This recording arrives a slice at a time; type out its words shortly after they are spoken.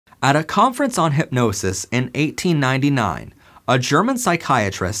At a conference on hypnosis in 1899, a German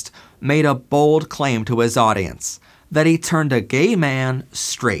psychiatrist made a bold claim to his audience that he turned a gay man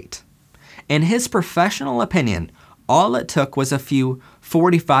straight. In his professional opinion, all it took was a few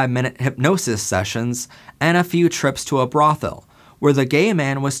 45-minute hypnosis sessions and a few trips to a brothel, where the gay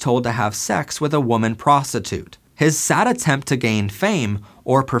man was told to have sex with a woman prostitute. His sad attempt to gain fame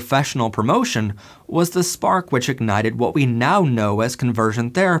or professional promotion was the spark which ignited what we now know as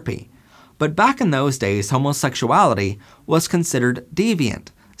conversion therapy. But back in those days, homosexuality was considered deviant,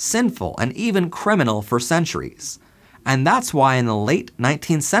 sinful, and even criminal for centuries. And that's why in the late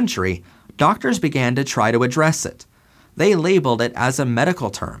 19th century, doctors began to try to address it. They labeled it as a medical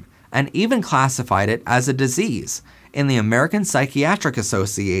term and even classified it as a disease in the American Psychiatric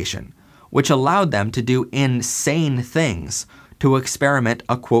Association, which allowed them to do insane things to experiment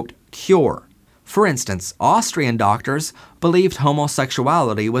a quote cure. For instance, Austrian doctors believed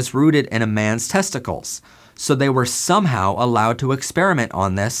homosexuality was rooted in a man's testicles, so they were somehow allowed to experiment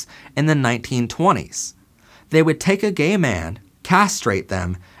on this in the 1920s. They would take a gay man, castrate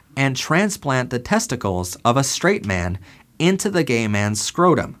them, and transplant the testicles of a straight man into the gay man's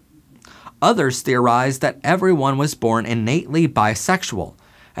scrotum. Others theorized that everyone was born innately bisexual,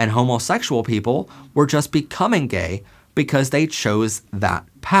 and homosexual people were just becoming gay because they chose that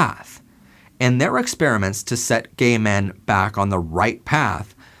path. In their experiments to set gay men back on the right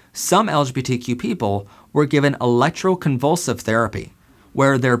path, some LGBTQ people were given electroconvulsive therapy,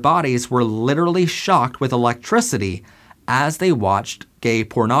 where their bodies were literally shocked with electricity as they watched gay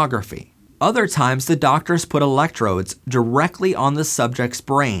pornography. Other times, the doctors put electrodes directly on the subject's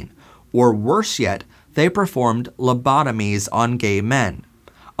brain, or worse yet, they performed lobotomies on gay men.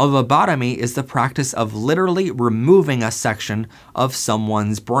 A lobotomy is the practice of literally removing a section of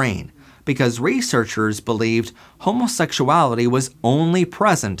someone's brain, because researchers believed homosexuality was only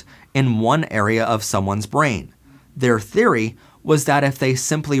present in one area of someone's brain. Their theory was that if they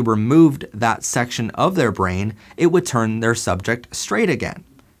simply removed that section of their brain, it would turn their subject straight again.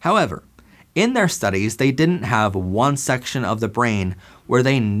 However, in their studies, they didn't have one section of the brain where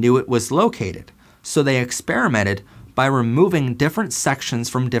they knew it was located, so they experimented by removing different sections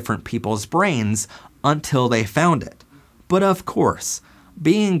from different people's brains until they found it. But of course,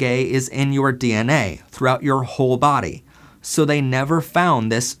 being gay is in your DNA throughout your whole body, so they never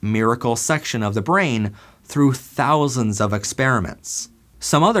found this miracle section of the brain through thousands of experiments.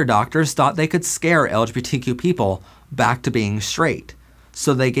 Some other doctors thought they could scare LGBTQ people back to being straight,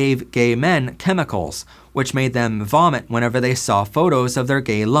 so they gave gay men chemicals which made them vomit whenever they saw photos of their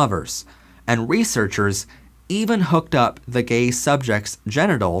gay lovers, and researchers even hooked up the gay subjects'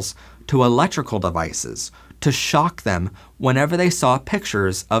 genitals to electrical devices to shock them whenever they saw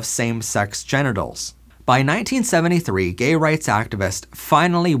pictures of same-sex genitals. By 1973, gay rights activists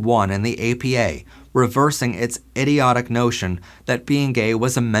finally won in the APA, reversing its idiotic notion that being gay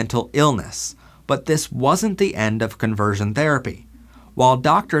was a mental illness. But this wasn't the end of conversion therapy. While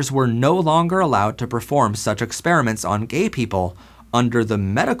doctors were no longer allowed to perform such experiments on gay people under the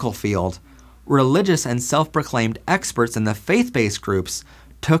medical field, religious and self-proclaimed experts in the faith-based groups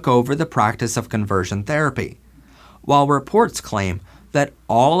took over the practice of conversion therapy. While reports claim that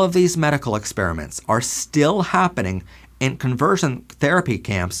all of these medical experiments are still happening in conversion therapy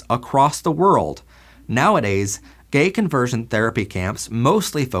camps across the world, nowadays, gay conversion therapy camps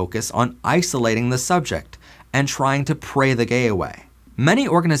mostly focus on isolating the subject and trying to pray the gay away. Many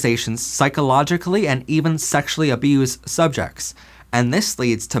organizations psychologically and even sexually abuse subjects, and this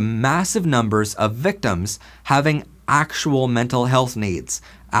leads to massive numbers of victims having actual mental health needs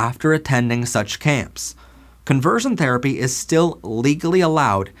after attending such camps. Conversion therapy is still legally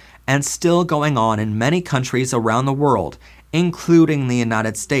allowed and still going on in many countries around the world, including the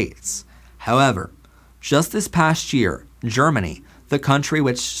United States. However, just this past year, Germany, the country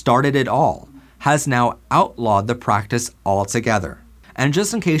which started it all, has now outlawed the practice altogether. And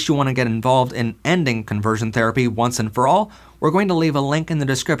just in case you want to get involved in ending conversion therapy once and for all, we're going to leave a link in the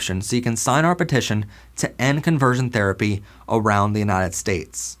description so you can sign our petition to end conversion therapy around the United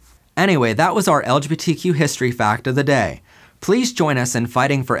States. Anyway, that was our LGBTQ history fact of the day. Please join us in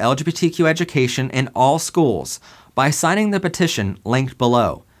fighting for LGBTQ education in all schools by signing the petition linked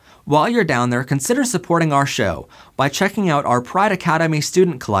below. While you're down there, consider supporting our show by checking out our Pride Academy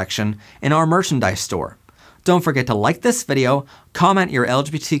student collection in our merchandise store. Don't forget to like this video, comment your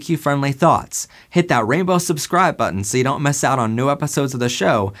LGBTQ-friendly thoughts, hit that rainbow subscribe button so you don't miss out on new episodes of the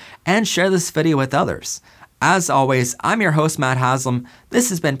show, and share this video with others. As always, I'm your host, Matt Haslam. This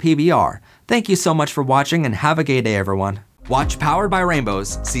has been PBR. Thank you so much for watching and have a gay day, everyone. Watch Powered by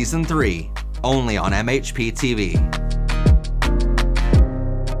Rainbows Season 3, only on MHP TV.